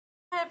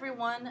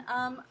everyone.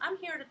 I'm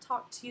here to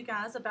talk to you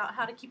guys about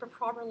how to keep a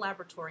proper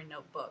laboratory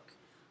notebook.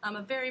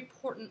 A very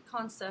important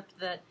concept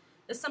that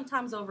is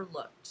sometimes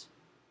overlooked.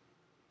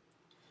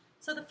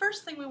 So the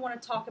first thing we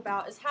want to talk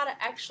about is how to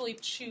actually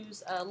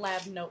choose a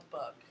lab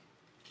notebook.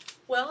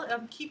 Well,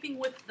 keeping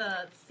with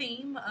the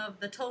theme of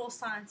the Total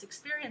Science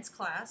Experience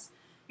class,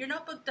 your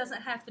notebook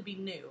doesn't have to be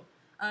new.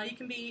 You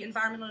can be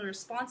environmentally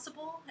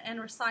responsible and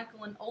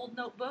recycle an old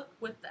notebook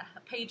with the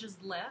pages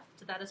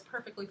left. That is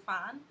perfectly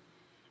fine.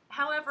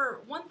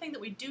 However, one thing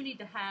that we do need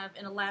to have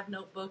in a lab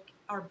notebook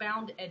are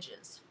bound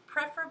edges,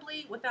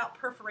 preferably without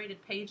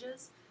perforated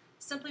pages,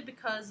 simply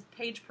because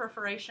page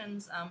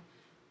perforations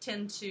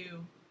tend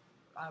to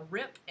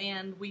rip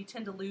and we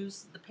tend to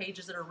lose the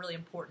pages that are really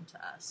important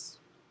to us.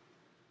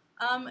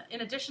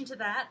 In addition to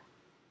that,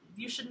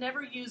 you should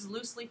never use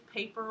loose leaf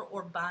paper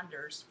or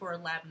binders for a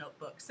lab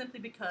notebook, simply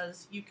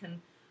because you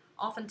can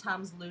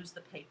oftentimes lose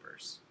the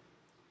papers.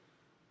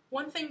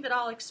 One thing that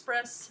I'll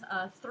express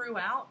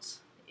throughout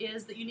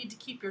is that you need to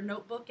keep your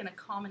notebook in a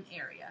common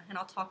area, and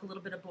I'll talk a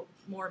little bit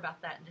more about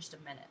that in just a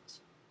minute.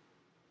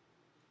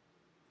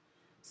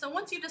 So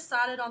once you've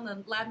decided on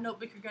the lab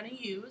notebook you're going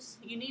to use,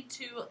 you need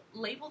to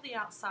label the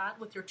outside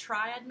with your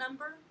triad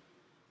number,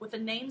 with the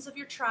names of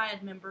your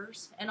triad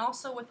members, and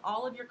also with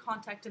all of your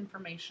contact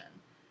information.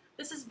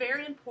 This is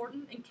very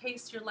important in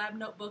case your lab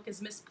notebook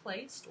is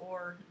misplaced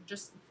or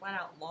just flat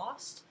out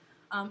lost.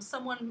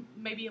 Someone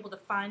may be able to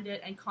find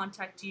it and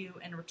contact you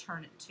and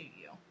return it to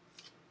you.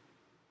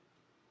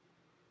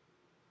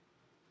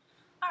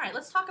 Alright,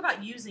 let's talk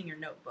about using your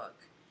notebook.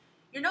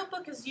 Your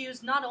notebook is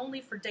used not only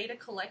for data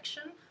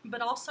collection,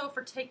 but also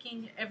for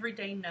taking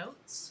everyday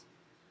notes.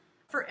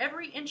 For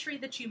every entry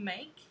that you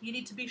make, you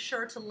need to be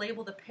sure to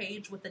label the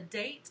page with the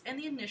date and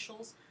the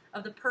initials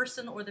of the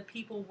person or the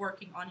people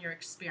working on your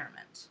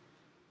experiment.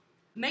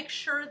 Make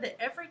sure that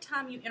every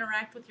time you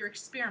interact with your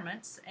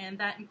experiments, and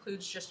that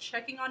includes just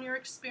checking on your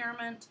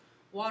experiment,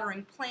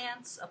 watering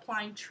plants,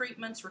 applying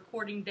treatments,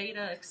 recording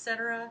data,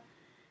 etc.,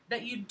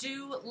 that you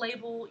do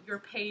label your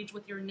page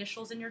with your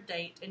initials and your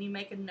date, and you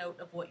make a note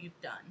of what you've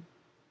done.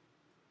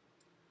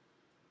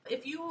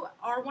 If you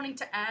are wanting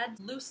to add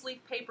loose leaf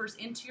papers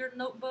into your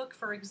notebook,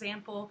 for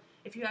example,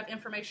 if you have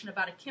information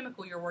about a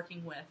chemical you're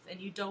working with and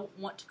you don't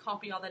want to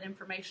copy all that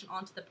information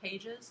onto the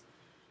pages,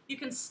 you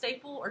can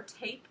staple or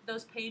tape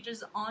those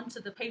pages onto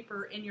the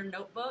paper in your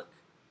notebook.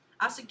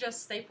 I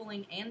suggest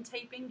stapling and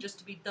taping just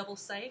to be double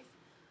safe.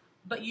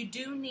 But you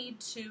do need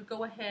to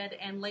go ahead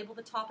and label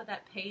the top of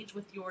that page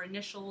with your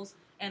initials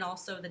and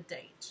also the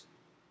date.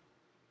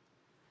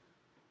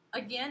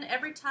 Again,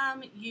 every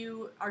time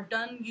you are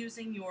done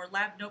using your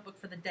lab notebook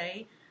for the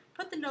day,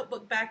 put the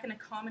notebook back in a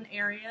common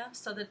area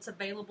so that it's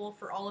available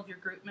for all of your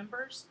group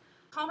members.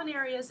 Common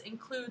areas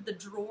include the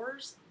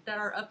drawers that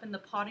are up in the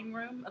potting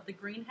room of the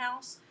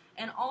greenhouse,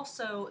 and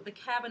also the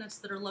cabinets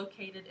that are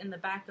located in the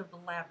back of the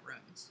lab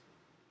rooms.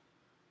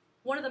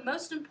 One of the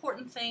most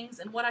important things,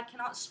 and what I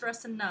cannot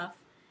stress enough,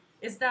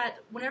 is that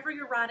whenever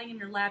you're writing in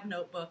your lab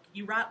notebook,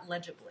 you write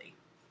legibly.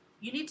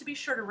 You need to be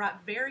sure to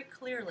write very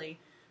clearly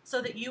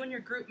so that you and your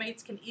group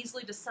mates can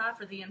easily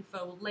decipher the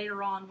info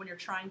later on when you're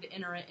trying to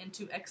enter it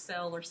into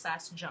Excel or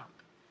SAS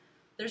Jump.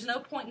 There's no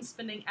point in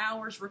spending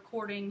hours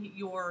recording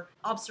your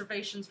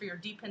observations for your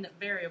dependent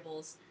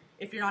variables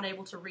if you're not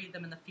able to read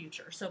them in the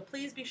future. So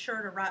please be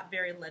sure to write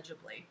very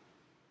legibly.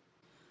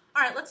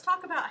 Alright, let's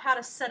talk about how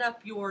to set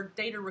up your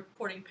data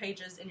recording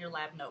pages in your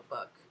lab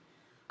notebook.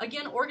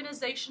 Again,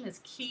 organization is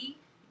key.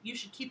 You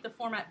should keep the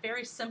format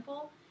very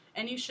simple,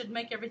 and you should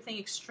make everything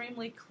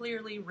extremely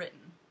clearly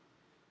written.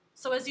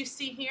 So as you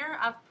see here,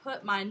 I've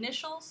put my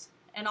initials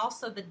and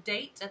also the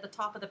date at the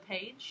top of the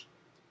page.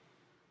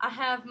 I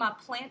have my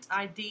plant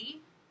ID,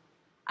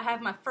 I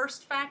have my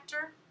first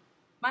factor,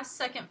 my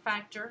second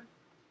factor,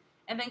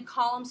 and then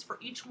columns for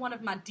each one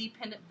of my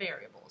dependent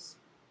variables.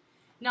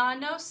 Now, I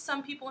know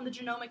some people in the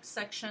genomics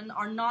section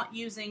are not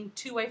using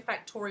two-way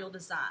factorial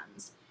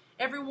designs.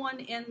 Everyone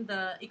in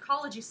the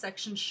ecology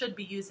section should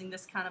be using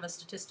this kind of a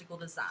statistical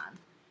design.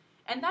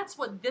 And that's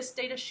what this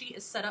data sheet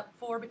is set up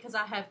for, because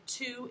I have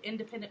two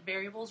independent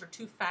variables, or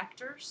two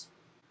factors.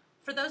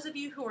 For those of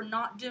you who are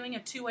not doing a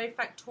two-way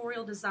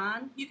factorial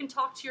design, you can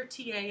talk to your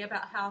TA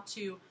about how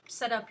to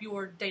set up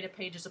your data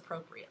pages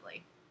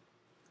appropriately.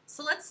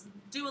 So let's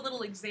do a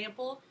little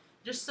example,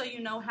 just so you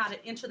know how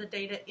to enter the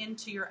data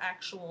into your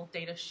actual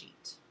data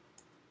sheet.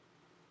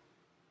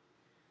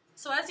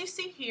 So as you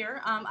see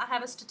here, I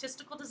have a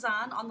statistical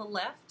design on the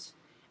left,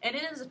 and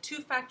it is a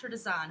two-factor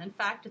design. In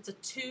fact, it's a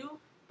 2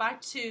 by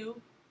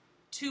 2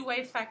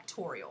 two-way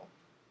factorial.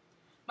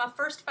 My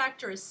first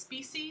factor is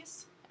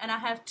species, and I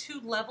have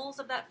two levels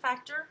of that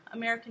factor,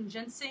 American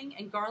ginseng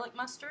and garlic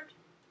mustard.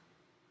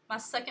 My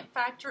second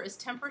factor is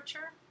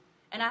temperature,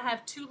 and I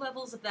have two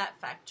levels of that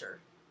factor,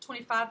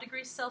 25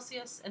 degrees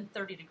Celsius and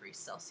 30 degrees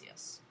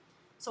Celsius.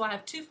 So I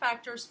have two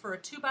factors for a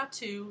 2 by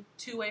 2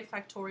 two-way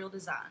factorial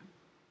design.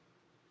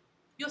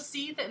 You'll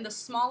see that in the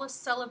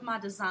smallest cell of my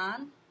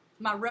design,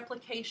 my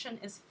replication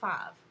is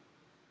 5.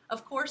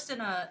 Of course,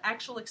 in an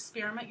actual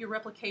experiment, your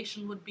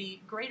replication would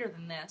be greater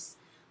than this,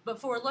 but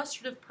for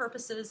illustrative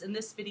purposes in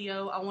this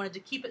video, I wanted to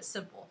keep it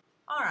simple.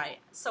 Alright,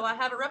 so I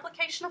have a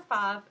replication of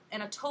 5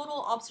 and a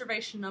total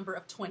observation number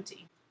of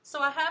 20. So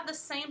I have the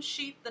same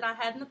sheet that I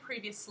had in the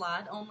previous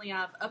slide, only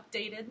I've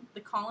updated the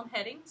column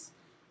headings.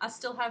 I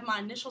still have my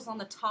initials on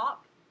the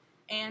top,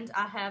 and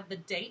I have the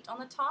date on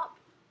the top.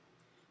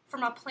 For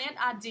my plant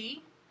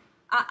ID,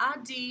 I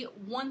ID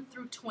 1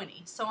 through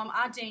 20, so I'm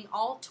IDing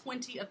all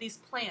 20 of these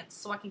plants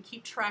so I can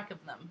keep track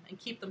of them and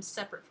keep them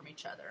separate from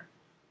each other.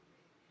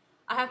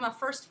 I have my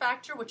first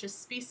factor, which is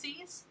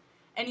species,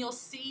 and you'll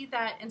see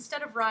that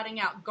instead of writing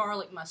out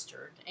garlic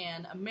mustard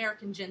and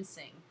American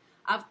ginseng,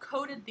 I've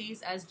coded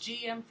these as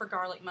GM for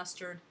garlic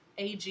mustard,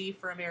 AG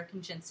for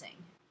American ginseng.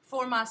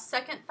 For my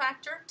second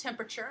factor,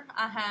 temperature,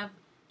 I have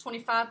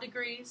 25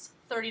 degrees,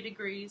 30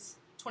 degrees,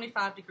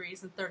 25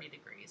 degrees, and 30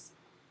 degrees.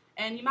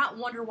 And you might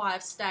wonder why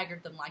I've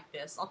staggered them like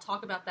this. I'll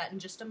talk about that in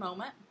just a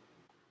moment.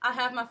 I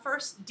have my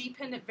first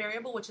dependent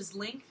variable, which is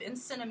length in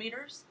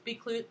centimeters. Be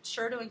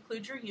sure to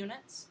include your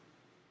units.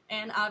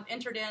 And I've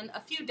entered in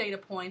a few data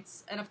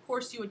points, and of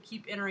course you would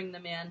keep entering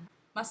them in.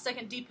 My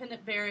second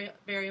dependent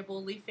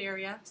variable, leaf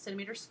area,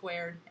 centimeters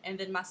squared, and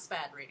then my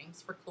SPAD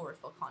readings for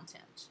chlorophyll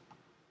content.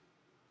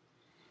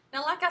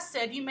 Now, like I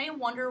said, you may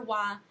wonder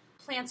why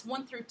plants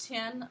 1 through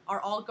 10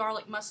 are all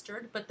garlic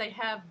mustard, but they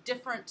have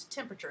different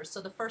temperatures.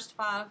 So the first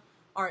 5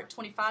 are at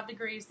 25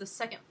 degrees, the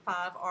second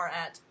 5 are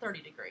at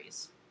 30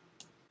 degrees.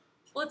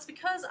 Well, it's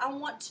because I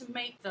want to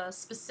make the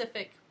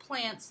specific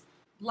plants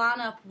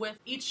line up with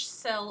each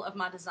cell of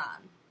my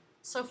design.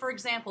 So for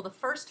example, the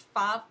first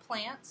 5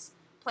 plants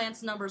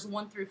numbers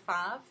 1 through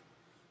 5,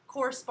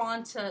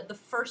 correspond to the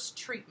first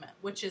treatment,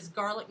 which is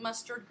garlic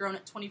mustard grown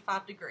at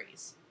 25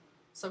 degrees.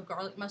 So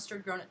garlic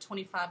mustard grown at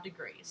 25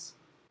 degrees.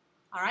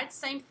 Alright,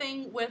 same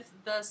thing with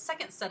the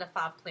second set of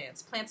 5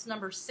 plants, plants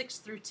numbers 6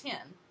 through 10.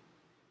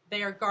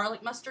 They are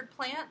garlic mustard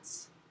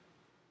plants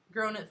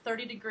grown at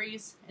 30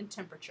 degrees in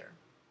temperature.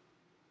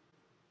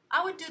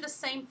 I would do the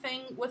same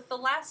thing with the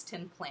last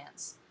 10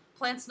 plants.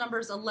 Plants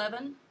numbers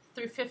 11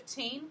 through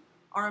 15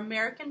 are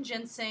American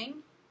ginseng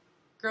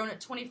grown at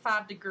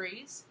 25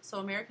 degrees. So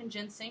American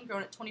ginseng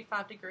grown at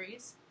 25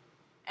 degrees.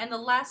 And the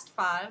last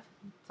 5,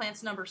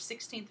 plants numbers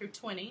 16 through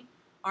 20,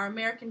 are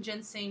American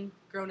ginseng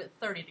grown at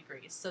 30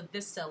 degrees. So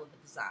this cell of the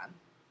design,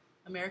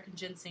 American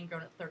ginseng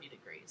grown at 30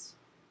 degrees.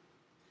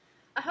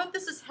 I hope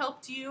this has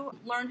helped you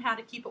learn how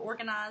to keep an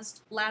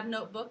organized lab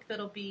notebook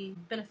that'll be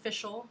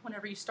beneficial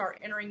whenever you start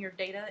entering your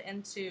data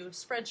into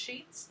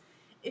spreadsheets.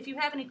 If you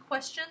have any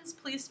questions,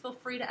 please feel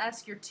free to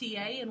ask your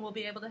TA and we'll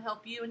be able to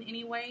help you in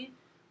any way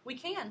we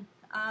can.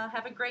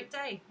 Have a great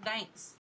day. Thanks.